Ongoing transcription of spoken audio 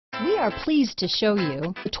We are pleased to show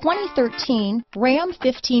you the 2013 Ram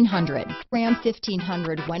 1500. Ram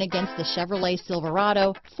 1500 went against the Chevrolet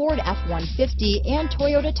Silverado, Ford F-150, and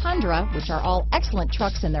Toyota Tundra, which are all excellent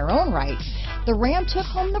trucks in their own right. The Ram took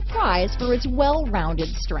home the prize for its well-rounded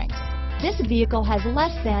strengths. This vehicle has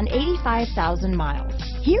less than 85,000 miles.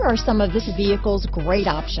 Here are some of this vehicle's great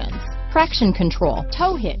options: traction control,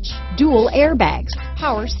 tow hitch, dual airbags,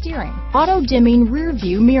 power steering, auto-dimming rear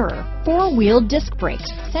view mirror, four-wheel disc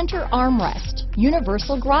brakes, center armrest,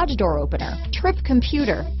 universal garage door opener, trip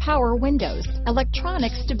computer, power windows,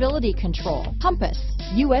 electronic stability control, compass,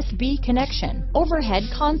 USB connection, overhead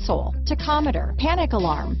console, tachometer, panic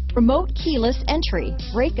alarm, remote keyless entry,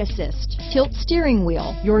 brake assist, tilt steering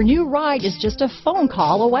wheel. Your new ride is just a phone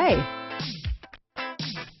call away.